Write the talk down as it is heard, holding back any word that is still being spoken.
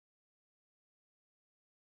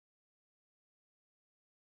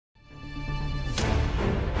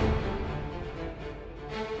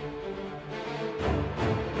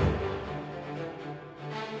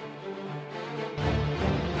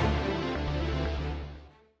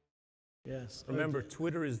Yes. Remember,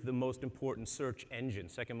 Twitter is the most important search engine,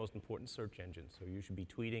 second most important search engine. So you should be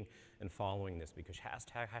tweeting and following this because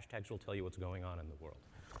hashtags will tell you what's going on in the world.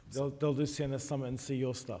 They'll do CNS Summit and see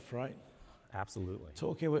your stuff, right? Absolutely.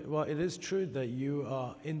 Well, it is true that you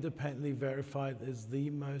are independently verified as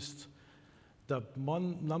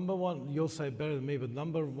number one, you'll say better than me, but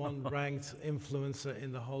number one ranked influencer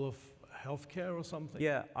in the whole of healthcare or something?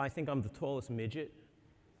 Yeah, I think I'm the tallest midget.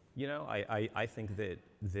 You know, I think that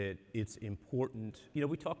it's important. You know,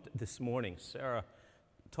 we talked this morning, Sarah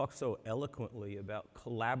talked so eloquently about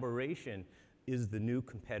collaboration is the new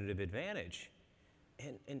competitive advantage.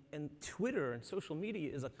 And Twitter and social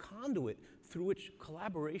media is a conduit through which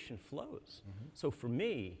collaboration flows. Mm-hmm. So for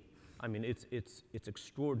me, I mean, it's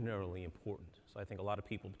extraordinarily important. So I think a lot of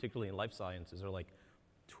people, particularly in life sciences, are like,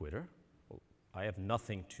 Twitter? Well, I have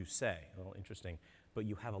nothing to say. Well, interesting. But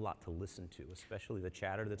you have a lot to listen to, especially the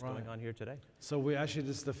chatter that's going on here today. So this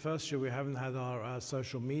is the first year we haven't had our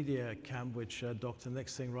social media camp, which Dr. Nick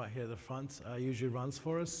Singh right here at the front usually runs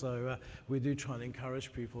for us. So we do try and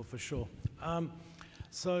encourage people for sure.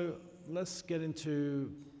 So let's get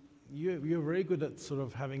into, you're very good at sort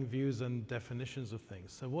of having views and definitions of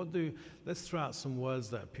things. So let's throw out some words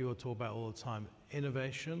that people talk about all the time.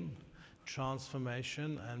 Innovation,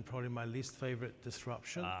 transformation, and probably my least favorite,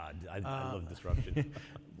 disruption. I love disruption.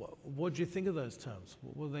 What do you think of those terms?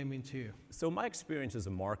 What do they mean to you? So my experience as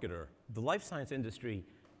a marketer, the life science industry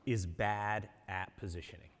is bad at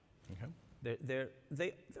positioning. Okay. They're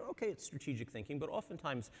okay at strategic thinking, but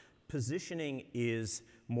oftentimes positioning is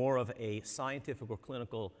more of a scientific or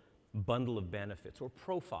clinical bundle of benefits or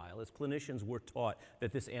profile. As clinicians, we're taught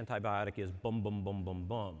that this antibiotic is bum, bum, bum, bum,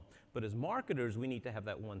 bum. But as marketers, we need to have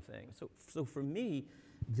that one thing. So for me,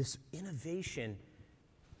 this innovation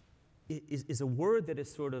is a word that is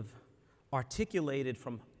sort of articulated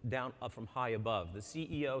from high above. The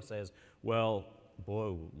CEO says, well,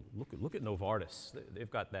 boy, look at Novartis. They've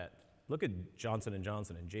got that. Look at Johnson &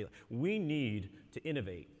 Johnson and J. We need to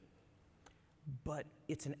innovate. But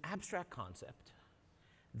it's an abstract concept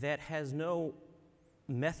that has no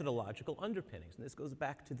methodological underpinnings. And this goes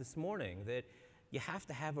back to this morning, that you have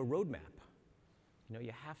to have a roadmap. You know,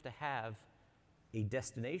 you have to have a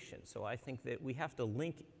destination. So I think that we have to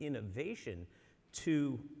link innovation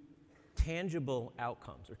to tangible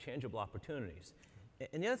outcomes or tangible opportunities.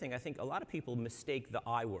 And the other thing, I think a lot of people mistake the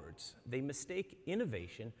I words. They mistake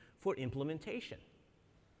innovation for implementation.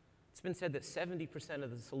 It's been said that 70%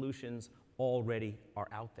 of the solutions already are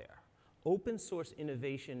out there. Open source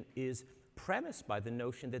innovation is premised by the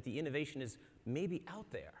notion that the innovation is maybe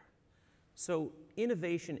out there. So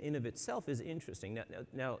innovation in of itself is interesting.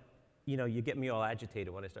 Now, you know, you get me all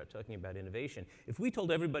agitated when I start talking about innovation. If we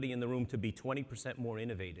told everybody in the room to be 20% more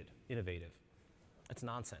innovative, that's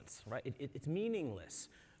nonsense, right? It's meaningless.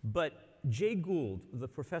 But Jay Gould, the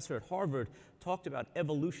professor at Harvard, talked about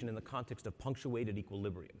evolution in the context of punctuated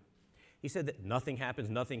equilibrium. He said that nothing happens,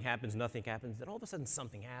 then all of a sudden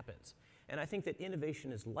something happens. And I think that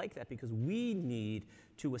innovation is like that because we need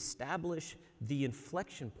to establish the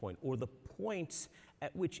inflection point or the points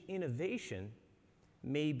at which innovation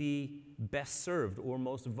may be best served or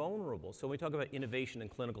most vulnerable. So when we talk about innovation in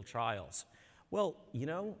clinical trials, well, you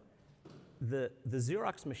know, the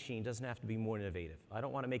Xerox machine doesn't have to be more innovative. I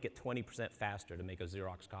don't want to make it 20% faster to make a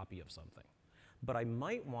Xerox copy of something. But I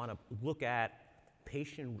might want to look at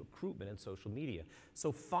patient recruitment and social media.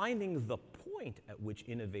 So finding the point at which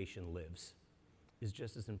innovation lives is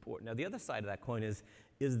just as important. Now the other side of that coin is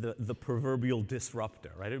the proverbial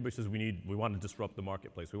disruptor, right? Everybody says we want to disrupt the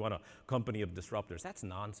marketplace. We want a company of disruptors. That's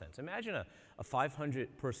nonsense. Imagine a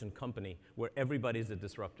 500-person company where everybody's a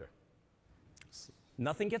disruptor.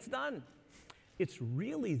 Nothing gets done. It's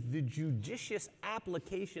really the judicious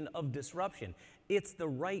application of disruption. It's the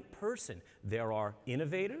right person. There are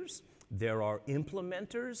innovators, there are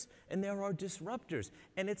implementers, and there are disruptors.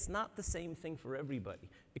 And it's not the same thing for everybody,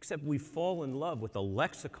 except we fall in love with the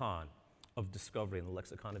lexicon of discovery and the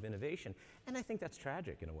lexicon of innovation. And I think that's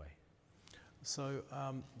tragic in a way. So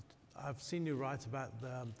I've seen you write about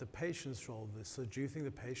the patient's role in this. So do you think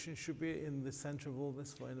the patient should be in the center of all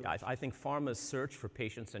this? Yeah, I think pharma's search for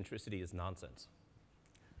patient centricity is nonsense.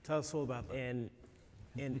 Tell us all about that.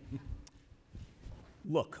 And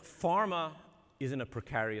look, pharma is in a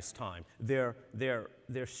precarious time. Their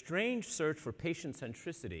strange search for patient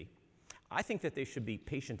centricity, I think that they should be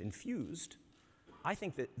patient infused. I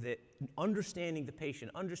think that understanding the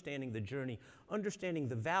patient, understanding the journey, understanding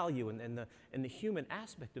the value and the human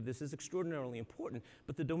aspect of this is extraordinarily important.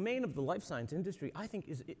 But the domain of the life science industry, I think,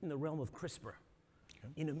 is in the realm of CRISPR,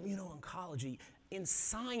 in immuno-oncology, in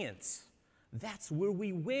science. That's where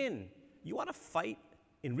we win. You want to fight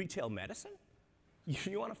in retail medicine,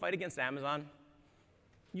 you want to fight against Amazon,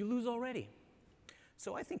 you lose already.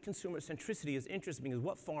 So I think consumer centricity is interesting because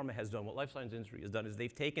what pharma has done, what life science industry has done, is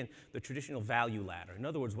they've taken the traditional value ladder. In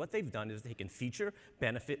other words, what they've done is taken feature,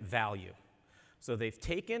 benefit, value. So they've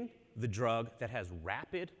taken the drug that has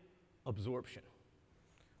rapid absorption,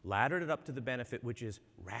 laddered it up to the benefit, which is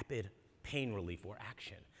rapid pain relief or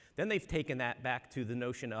action. Then they've taken that back to the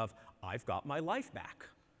notion of, I've got my life back.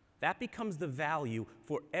 That becomes the value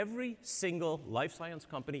for every single life science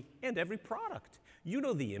company and every product. You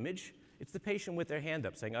know the image. It's the patient with their hand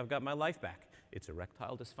up saying, I've got my life back. It's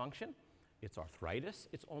erectile dysfunction, it's arthritis,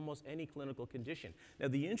 it's almost any clinical condition. Now,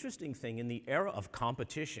 the interesting thing in the era of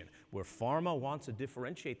competition, where pharma wants to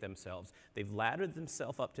differentiate themselves, they've laddered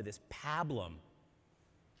themselves up to this pablum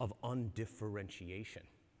of undifferentiation.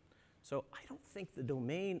 So I don't think the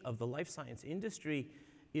domain of the life science industry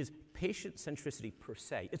is patient centricity per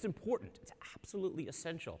se. It's important, it's absolutely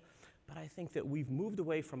essential, but I think that we've moved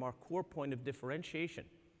away from our core point of differentiation.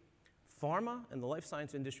 Pharma and the life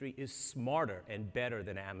science industry is smarter and better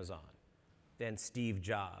than Amazon, than Steve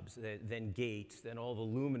Jobs, than Gates, than all the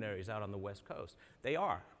luminaries out on the West Coast. They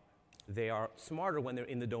are. They are smarter when they're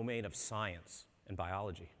in the domain of science and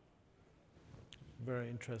biology. Very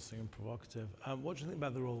interesting and provocative. What do you think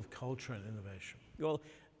about the role of culture and innovation? Well,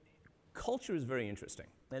 culture is very interesting.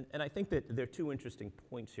 And I think that there are two interesting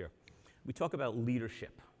points here. We talk about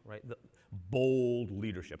leadership, right? The bold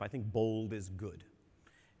leadership. I think bold is good.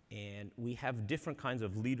 And we have different kinds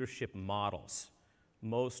of leadership models.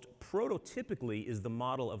 Most prototypically is the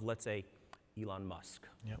model of, let's say, Elon Musk,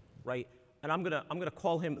 right? And I'm gonna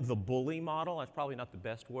call him the bully model. That's probably not the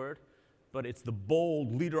best word, but it's the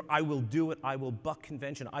bold leader. I will do it. I will buck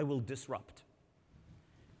convention. I will disrupt.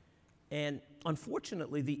 And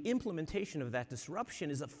unfortunately, the implementation of that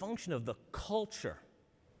disruption is a function of the culture.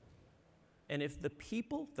 And if the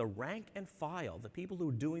people, the rank and file, the people who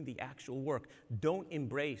are doing the actual work, don't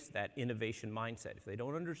embrace that innovation mindset, if they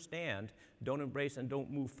don't understand, don't embrace, and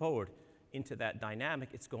don't move forward into that dynamic,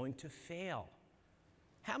 it's going to fail.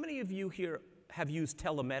 How many of you here have used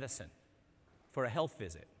telemedicine for a health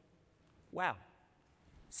visit? Wow.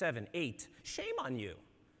 7, 8. Shame on you.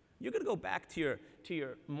 You're going to go back to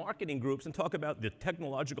your marketing groups and talk about the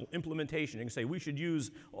technological implementation and say we should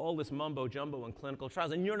use all this mumbo jumbo in clinical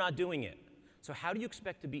trials, and you're not doing it. So how do you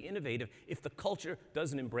expect to be innovative if the culture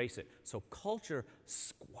doesn't embrace it? So culture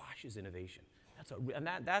squashes innovation.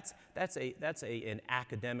 That's an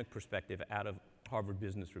academic perspective out of Harvard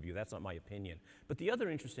Business Review. That's not my opinion. But the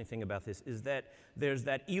other interesting thing about this is that there's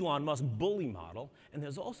that Elon Musk bully model, and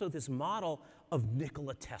there's also this model of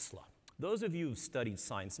Nikola Tesla. Those of you who've studied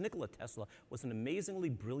science, Nikola Tesla was an amazingly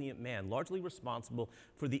brilliant man, largely responsible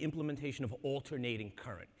for the implementation of alternating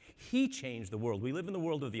current. He changed the world. We live in the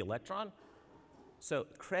world of the electron. So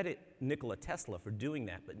credit Nikola Tesla for doing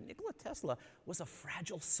that. But Nikola Tesla was a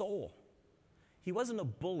fragile soul. He wasn't a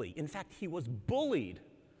bully. In fact, he was bullied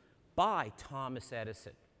by Thomas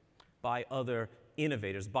Edison, by other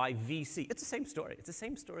innovators, by VC. It's the same story. It's the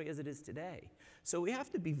same story as it is today. So we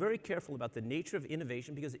have to be very careful about the nature of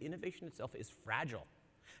innovation because innovation itself is fragile.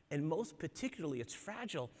 And most particularly, it's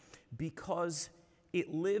fragile because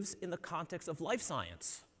it lives in the context of life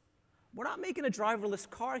science. We're not making a driverless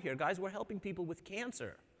car here, guys. We're helping people with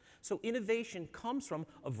cancer. So innovation comes from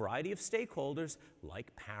a variety of stakeholders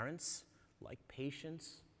like parents, like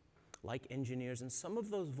patients, like engineers. And some of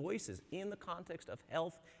those voices in the context of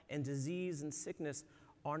health and disease and sickness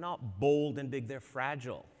are not bold and big. They're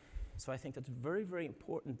fragile. So I think that's very, very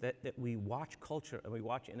important that we watch culture and we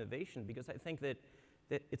watch innovation because I think that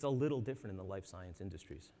it's a little different in the life science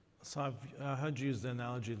industries. So I've heard you use the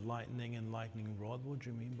analogy lightning and lightning rod. What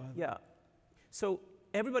do you mean by that? Yeah. So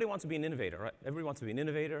everybody wants to be an innovator, right? Everybody wants to be an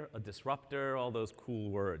innovator, a disruptor, all those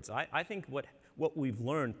cool words. I think what we've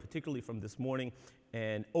learned, particularly from this morning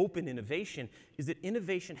and open innovation, is that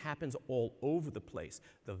innovation happens all over the place.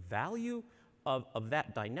 The value of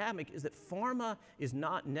that dynamic is that pharma is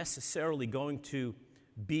not necessarily going to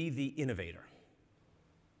be the innovator.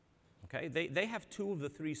 Okay? They have two of the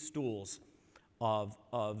three stools of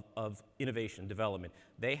innovation development.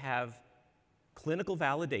 They have clinical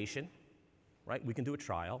validation, right? We can do a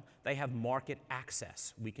trial. They have market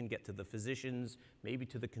access. We can get to the physicians, maybe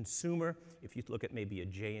to the consumer, if you look at maybe a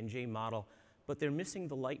J&J model, but they're missing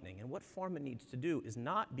the lightning. And what pharma needs to do is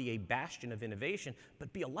not be a bastion of innovation,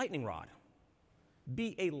 but be a lightning rod.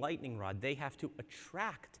 Be a lightning rod. They have to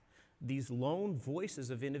attract these lone voices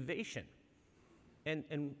of innovation.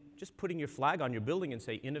 And just putting your flag on your building and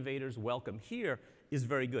say, innovators welcome here is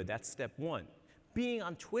very good. That's step one. Being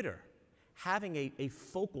on Twitter, having a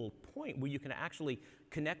focal point where you can actually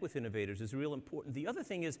connect with innovators is real important. The other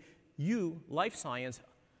thing is you, life science,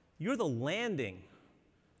 you're the landing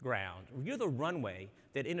ground. You're the runway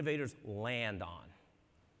that innovators land on.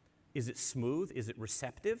 Is it smooth? Is it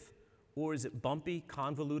receptive? Or is it bumpy,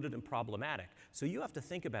 convoluted, and problematic? So you have to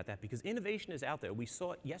think about that because innovation is out there. We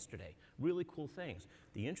saw it yesterday. Really cool things.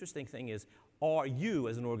 The interesting thing is, are you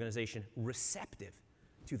as an organization receptive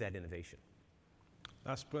to that innovation?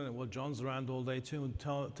 That's brilliant. Well, John's around all day too.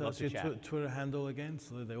 Tell us your Twitter handle again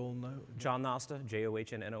so that they all know. John Nosta,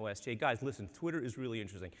 Johnnnostj. Guys, listen, Twitter is really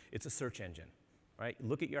interesting. It's a search engine, right?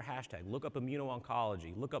 Look at your hashtag. Look up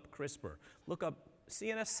immuno-oncology. Look up CRISPR. Look up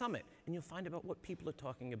CNS Summit, and you'll find about what people are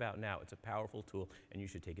talking about now. It's a powerful tool, and you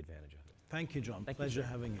should take advantage of it. Thank you, John. Thank Pleasure you,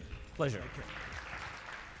 having you. Pleasure.